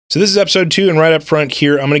So this is episode 2, and right up front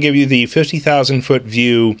here, I'm going to give you the 50,000-foot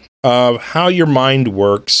view of how your mind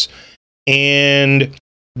works and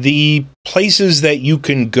the places that you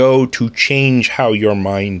can go to change how your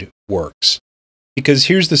mind works. Because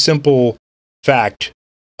here's the simple fact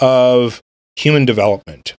of human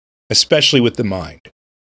development, especially with the mind.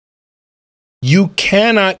 You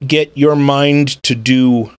cannot get your mind to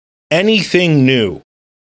do anything new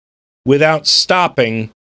without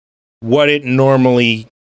stopping what it normally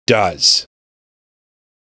does.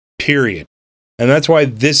 Period. And that's why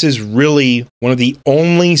this is really one of the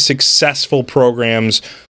only successful programs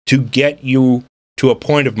to get you to a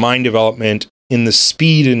point of mind development in the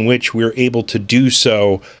speed in which we're able to do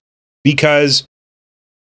so, because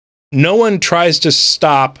no one tries to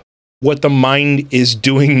stop what the mind is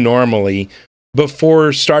doing normally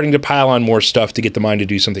before starting to pile on more stuff to get the mind to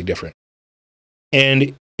do something different.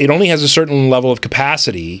 And it only has a certain level of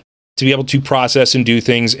capacity to be able to process and do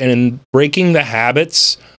things, and breaking the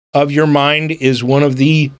habits of your mind is one of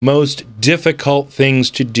the most difficult things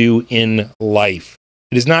to do in life.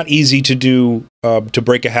 It is not easy to do, to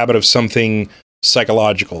break a habit of something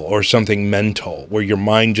psychological or something mental, where your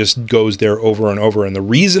mind just goes there over and over. And the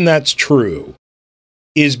reason that's true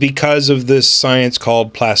is because of this science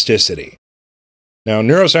called plasticity. Now,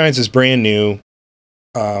 neuroscience is brand new,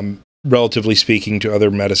 relatively speaking, to other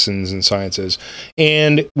medicines and sciences.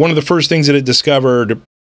 And one of the first things that it discovered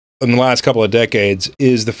in the last couple of decades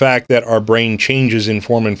is the fact that our brain changes in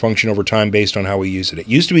form and function over time based on how we use it. It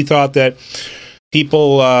used to be thought that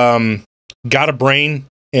people got a brain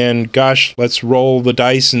and, gosh, let's roll the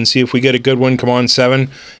dice and see if we get a good one. Come on, 7.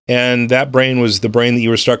 And that brain was the brain that you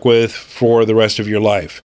were stuck with for the rest of your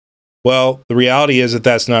life. Well, the reality is that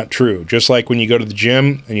that's not true. Just like when you go to the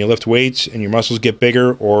gym and you lift weights and your muscles get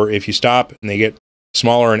bigger, or if you stop and they get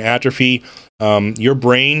smaller and atrophy, your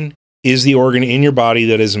brain is the organ in your body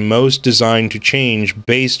that is most designed to change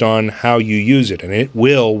based on how you use it. And it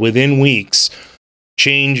will, within weeks,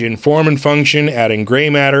 change in form and function, adding gray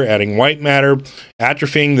matter, adding white matter,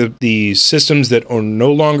 atrophying the systems that are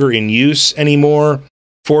no longer in use anymore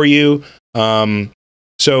for you.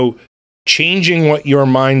 So changing what your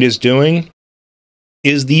mind is doing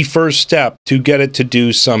is the first step to get it to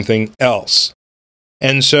do something else.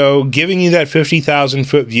 And so giving you that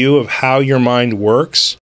 50,000-foot view of how your mind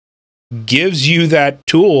works gives you that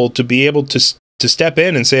tool to be able to step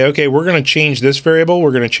in and say, okay, we're going to change this variable,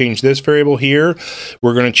 we're going to change this variable here,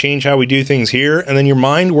 we're going to change how we do things here, and then your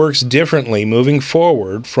mind works differently moving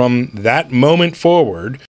forward from that moment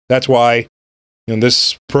forward. That's why,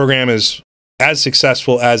 this program is as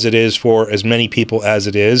successful as it is for as many people as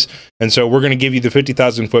it is. And so we're going to give you the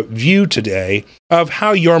 50,000-foot view today of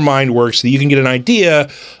how your mind works so that you can get an idea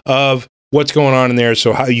of what's going on in there,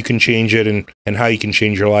 so how you can change it and how you can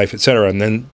change your life, etc. And then